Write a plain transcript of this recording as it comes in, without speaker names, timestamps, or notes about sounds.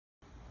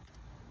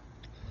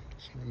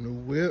It's my new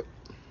whip.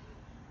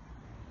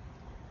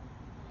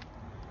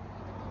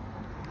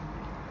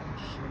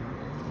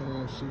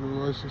 See the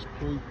license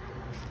plate.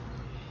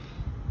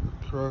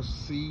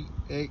 Lacrosse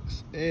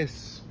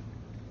CXS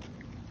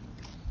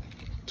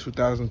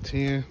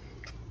 2010.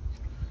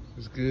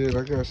 It's good.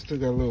 Still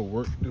got a little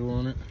work to do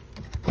on it.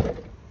 I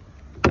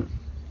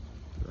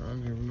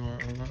don't even know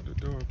I unlocked the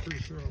door. I'm pretty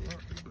sure I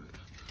unlocked it, but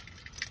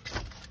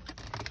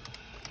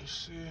let's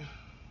see.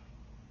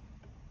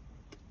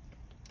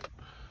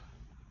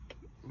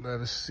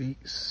 Leather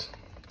seats.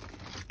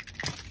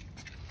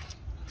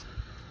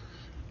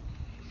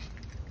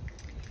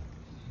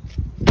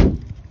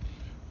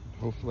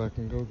 Hopefully I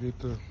can go get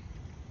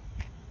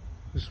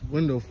this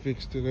window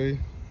fixed today.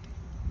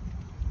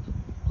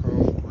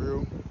 Chrome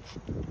grill.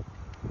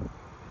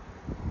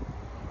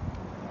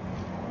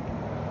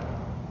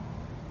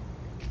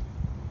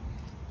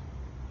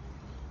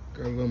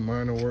 Got a little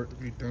minor work to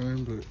be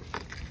done, but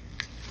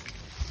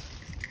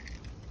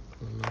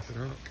I'll knock it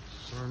out.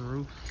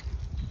 Sunroof.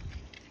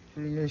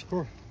 Pretty nice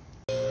car.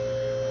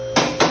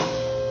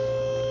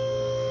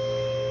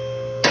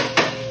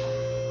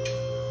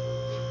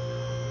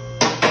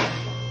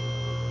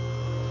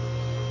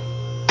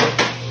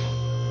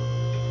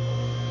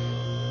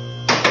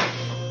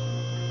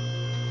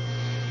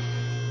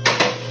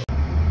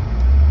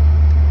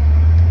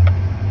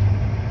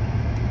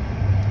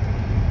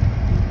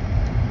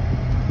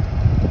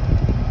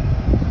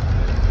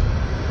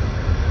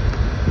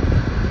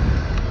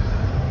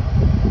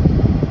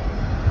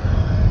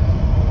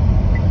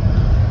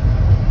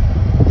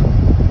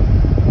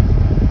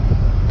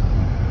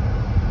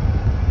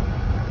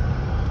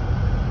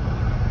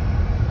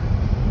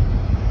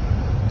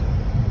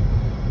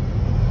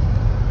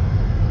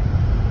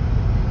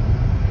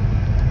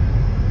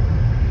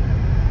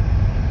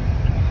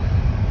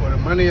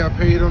 Money I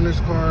paid on this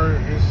car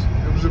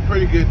it was a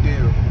pretty good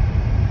deal.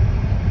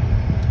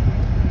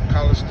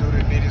 College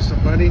student needed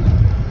some money, you know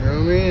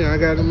what I mean? I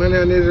got the money,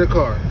 I needed a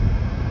car.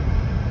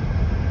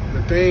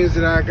 The things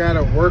that I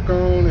gotta work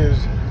on is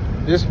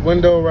this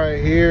window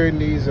right here. It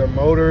needs a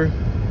motor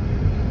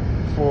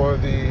for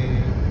it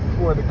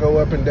to go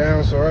up and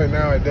down. So right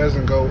now it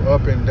doesn't go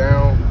up and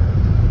down.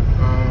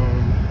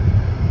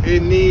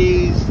 It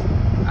needs,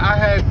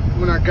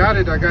 when I got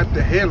it, I got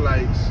the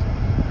headlights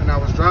and I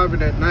was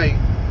driving at night.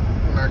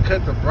 I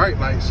cut the bright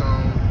lights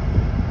on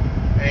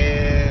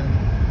and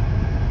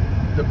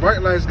the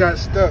bright lights got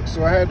stuck,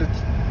 so I had to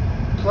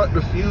pluck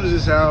the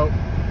fuses out,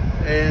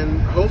 and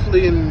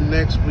hopefully in the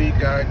next week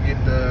I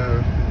get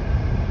the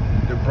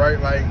bright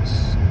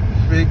lights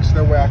fixed.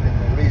 That way I can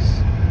at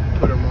least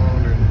put them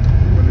on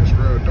and when it's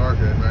real dark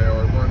at night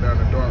or going down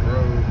a dark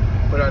road.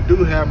 But I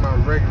do have my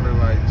regular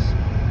lights.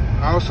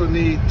 I also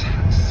need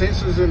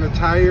sensors in the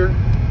tire.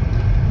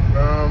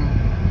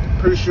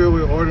 Pretty sure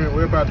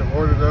we're about to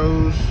order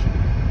those.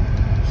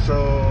 So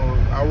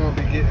I won't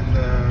be getting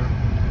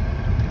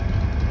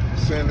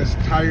saying this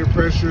tire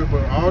pressure,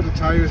 but all the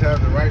tires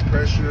have the right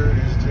pressure.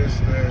 It's just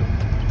that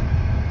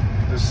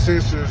the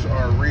sensors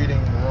are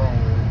reading wrong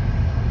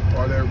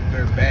or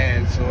they're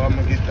bad. So I'm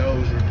gonna get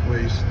those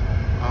replaced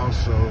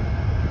also.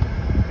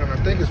 And I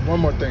think it's one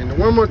more thing. The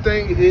one more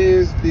thing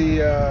is the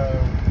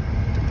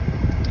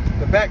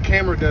back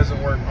camera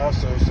doesn't work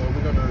also. So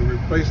we're gonna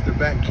replace the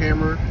back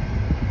camera,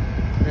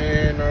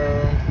 and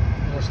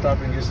I'm gonna stop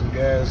and get some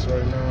gas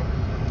right now.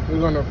 We're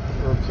gonna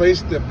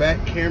replace the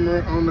back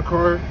camera on the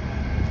car,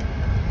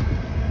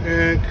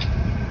 and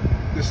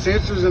the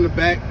sensors in the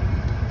back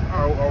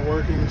are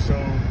working, so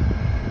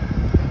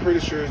I'm pretty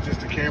sure it's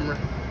just the camera.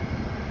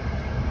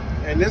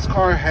 And this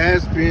car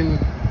has been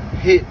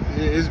hit.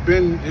 It's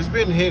been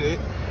hit.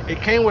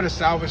 It came with a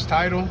salvage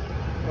title.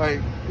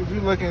 Like if you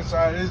look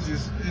inside, it's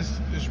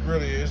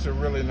a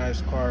really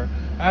nice car.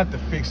 I have to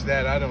fix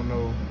that. I don't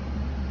know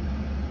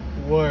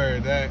why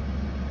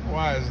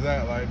is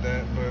that like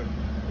that, but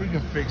we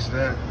can fix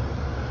that.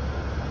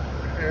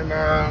 And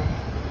I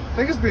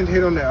think it's been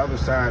hit on the other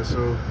side,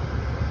 so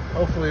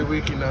hopefully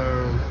we can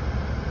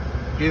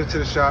get into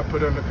the shop,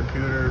 put it on the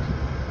computer,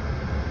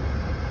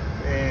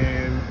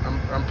 and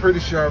I'm pretty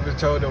sure I've been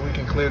told that we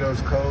can clear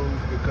those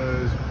codes,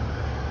 because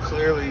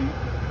clearly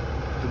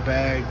the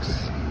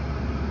bags,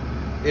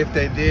 if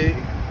they did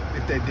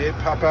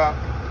pop out,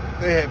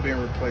 they had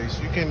been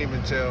replaced. You can't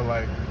even tell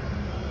like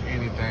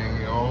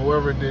anything, or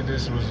whoever did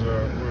this was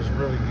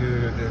really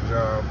good at their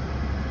job.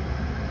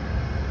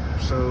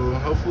 So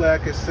hopefully I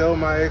can sell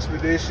my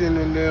Expedition,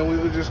 and then we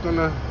were just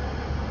gonna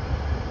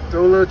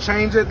throw a little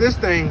change at this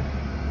thing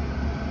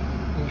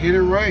and get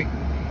it right.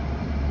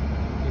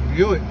 The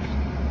Buick.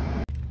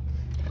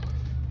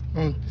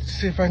 I'm gonna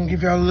see if I can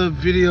give y'all a little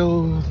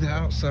video of the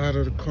outside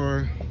of the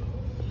car.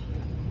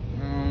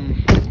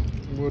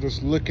 What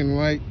it's looking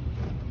like.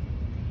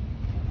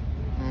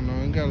 I don't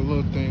know, it got a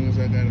little things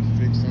I gotta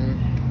fix on it.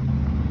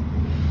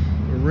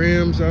 The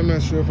rims, I'm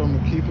not sure if I'm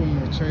gonna keep them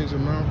or change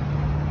them out.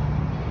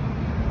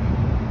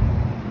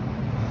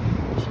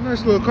 It's a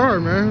nice little car,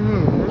 man.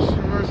 It's a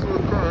nice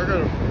little car. I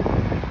gotta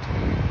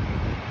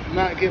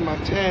not get my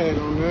tag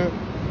on that.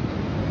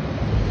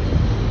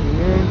 You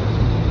know?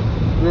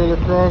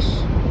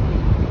 lacrosse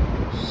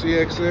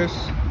CXS.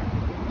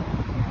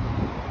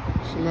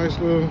 It's a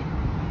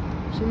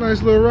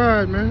nice little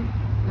ride, man.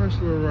 Nice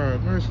little ride.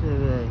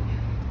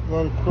 A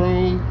lot of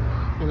chrome.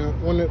 You know,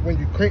 when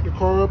you crank the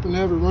car up and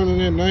have it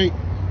running at night,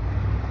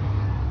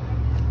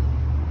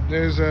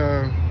 there's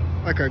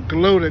like a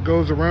glow that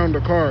goes around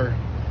the car.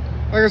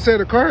 Like I said,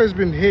 the car has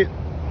been hit.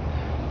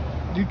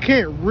 You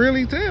can't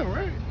really tell,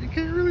 right? You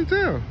can't really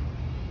tell.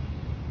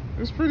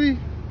 It's pretty.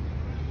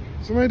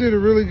 Somebody did a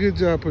really good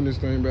job putting this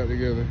thing back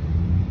together.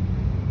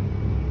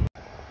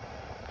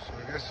 So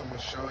I guess I'm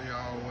gonna show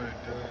y'all what it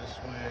does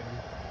when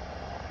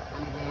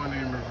I'm going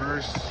in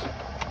reverse.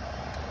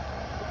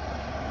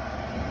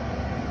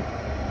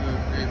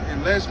 It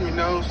lets me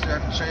know, so I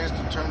can change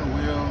to turn the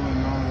wheel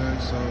and all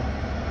that. So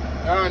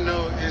all I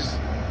know is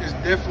it's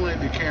definitely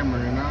the camera,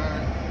 and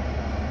I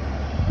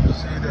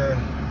see the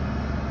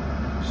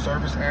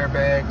service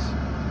airbags,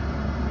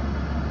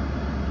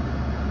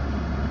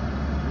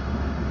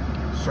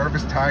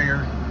 service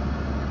tire,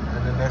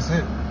 and then that's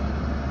it.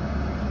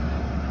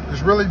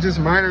 It's really just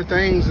minor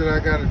things that I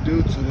gotta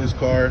do to this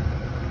car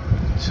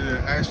to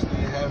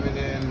actually have it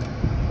in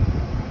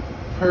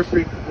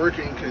perfect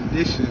working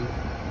condition.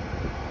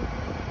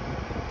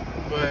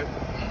 But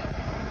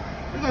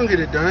we're gonna get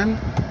it done.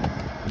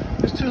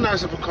 It's too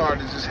nice of a car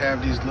to just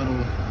have these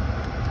little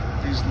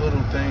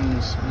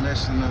things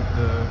messing up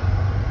the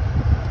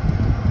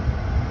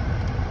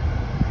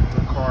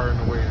car in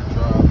the way it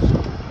drives.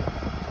 So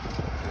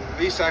the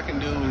least I can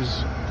do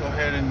is go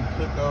ahead and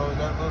put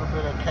that little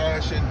bit of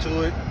cash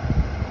into it,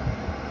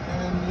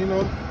 and you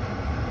know,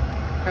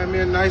 have me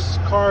a nice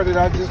car that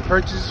I just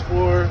purchased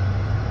for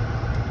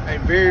a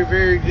very,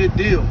 very good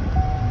deal.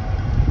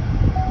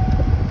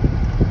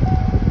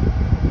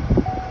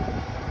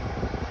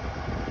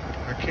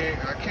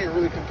 I can't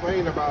really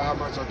complain about how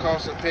much I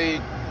cost. I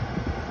paid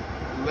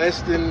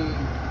less than,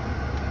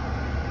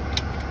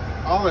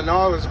 all in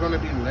all, it's going to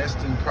be less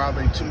than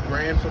probably $2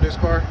 grand for this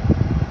car.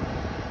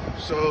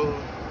 So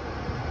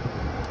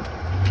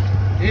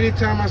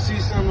anytime I see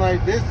something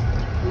like this,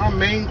 my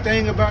main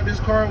thing about this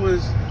car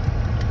was,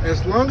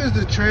 as long as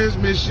the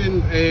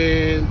transmission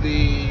and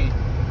the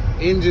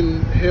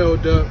engine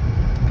held up,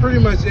 pretty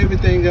much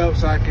everything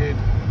else I could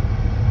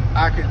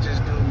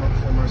just do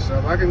for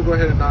myself. I can go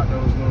ahead and knock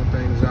those little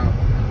things out.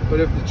 But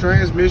if the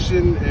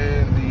transmission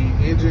and the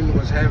engine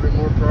was having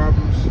more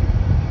problems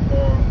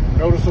or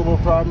noticeable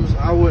problems,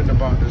 I wouldn't have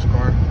bought this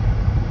car.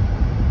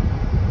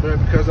 But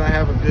because I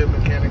have a good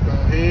mechanic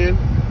on hand,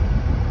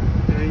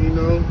 and you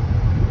know,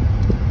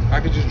 I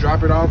could just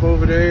drop it off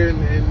over there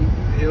and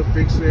he'll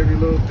fix every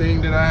little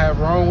thing that I have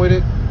wrong with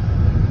it.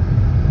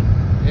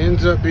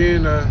 Ends up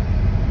being a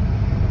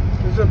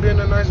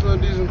nice little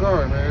decent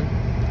car, man.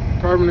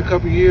 Probably in a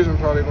couple years I'm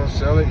probably gonna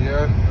sell it.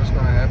 Yeah, that's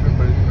gonna happen,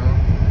 but you know,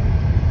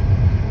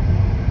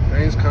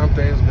 things come,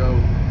 things go,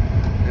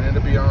 and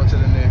it'll be on to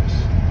the next.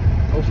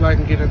 Hopefully I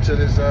can get into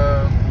this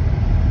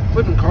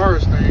flipping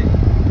cars thing.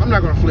 I'm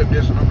not gonna flip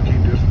this one, I'm gonna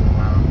keep this for a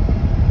while.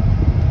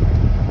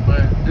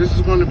 But this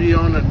is gonna be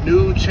on a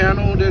new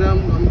channel that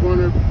I'm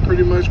gonna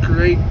pretty much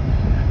create,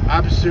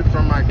 opposite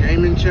from my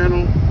gaming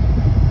channel,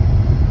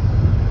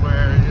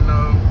 where, you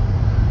know,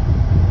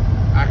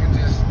 I can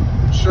just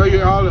show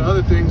you all the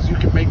other things you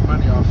can make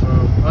money off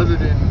of, other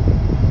than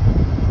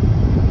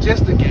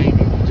just the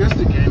gaming.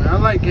 I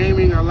like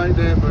gaming, I like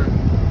that, but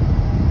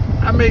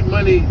I make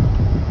money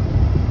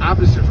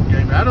opposite from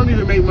gaming. I don't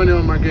even make money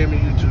on my gaming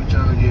YouTube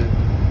channel yet.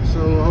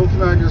 So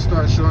hopefully I can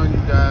start showing you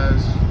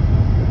guys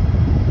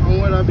on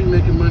what I be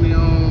making money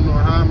on, or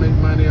how I make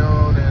money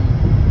on, and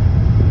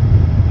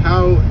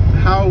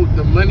how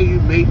the money you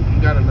make,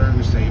 you gotta learn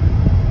to save it.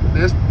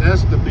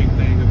 That's the big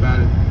thing about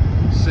it.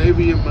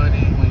 Saving your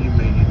money when you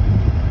make it.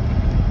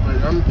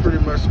 But I'm pretty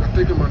much, I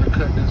think I'm gonna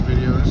cut this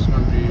video. This is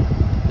gonna be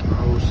a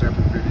whole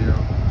separate video.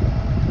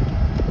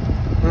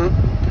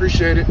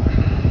 Appreciate it.